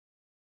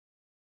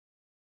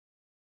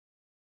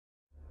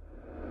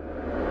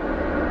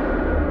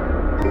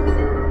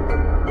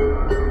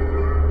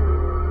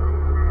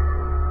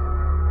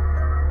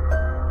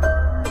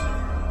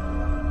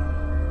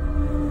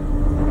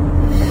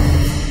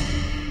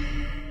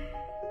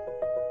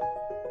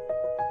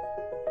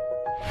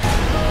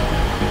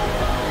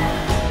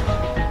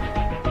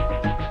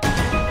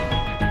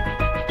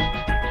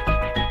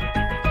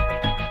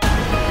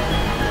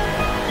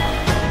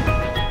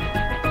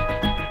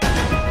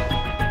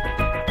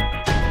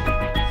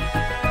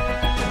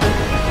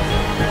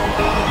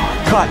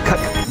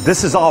Cut.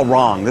 This is all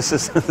wrong. This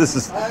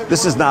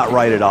is not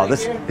right at all.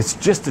 It's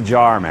just a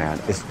jar, man.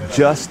 It's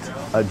just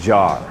a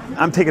jar.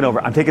 I'm taking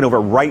over. I'm taking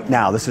over right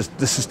now. This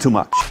is too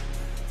much.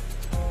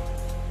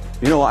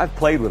 You know, I've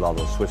played with all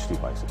those switch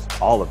devices,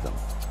 all of them.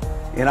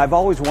 And I've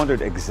always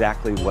wondered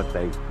exactly what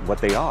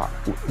they are.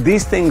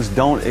 These things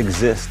don't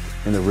exist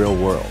in the real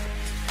world.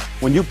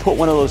 When you put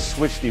one of those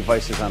switch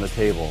devices on a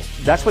table,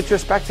 that's what your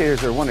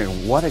spectators are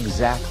wondering. What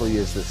exactly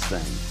is this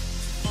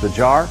thing? The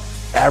jar?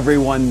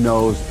 Everyone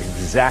knows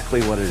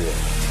exactly what it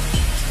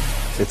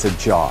is. It's a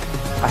jar.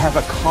 I have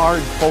a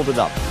card folded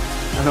up.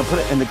 I'm going to put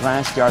it in the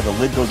glass jar. The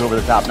lid goes over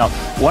the top. Now,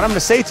 what I'm going to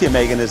say to you,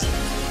 Megan, is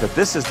that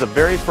this is the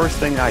very first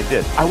thing I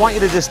did. I want you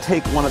to just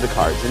take one of the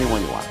cards, any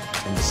one you want,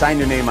 and sign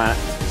your name on it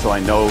so I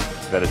know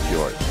that it's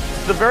yours.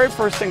 The very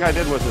first thing I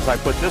did was I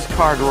put this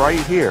card right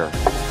here.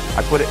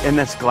 I put it in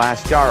this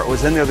glass jar. It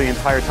was in there the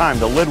entire time.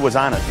 The lid was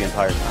on it the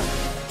entire time,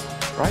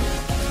 right?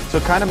 So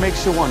it kind of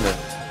makes you wonder,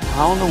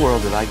 how in the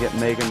world did I get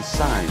Megan's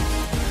sign?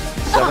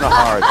 7 of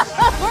hearts.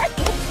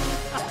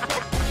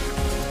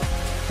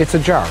 It's a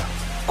jar.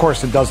 Of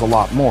course, it does a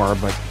lot more,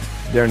 but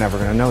they're never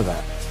going to know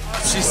that.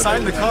 She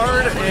signed the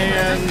card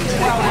and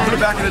put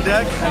it back in the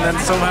deck, and then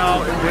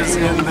somehow it was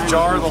in the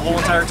jar the whole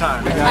entire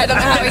time. I don't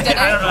know how he did it.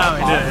 I don't know how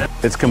he did it.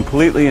 It's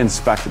completely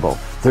inspectable.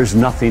 There's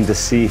nothing to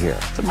see here.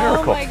 It's a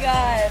miracle. Oh my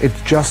God.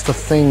 It's just a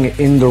thing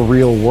in the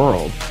real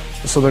world.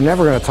 So they're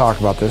never going to talk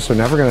about this. They're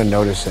never going to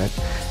notice it.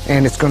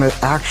 And it's going to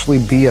actually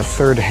be a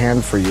third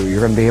hand for you.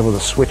 You're going to be able to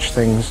switch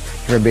things.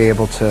 You're going to be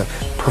able to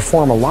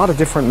perform a lot of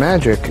different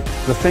magic.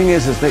 The thing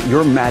is that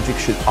your magic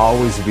should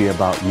always be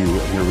about you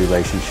and your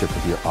relationship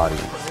with your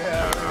audience.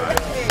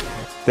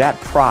 That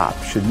prop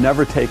should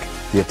never take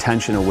the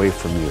attention away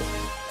from you.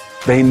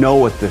 They know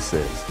what this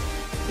is.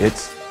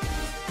 It's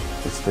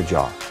the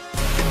jar.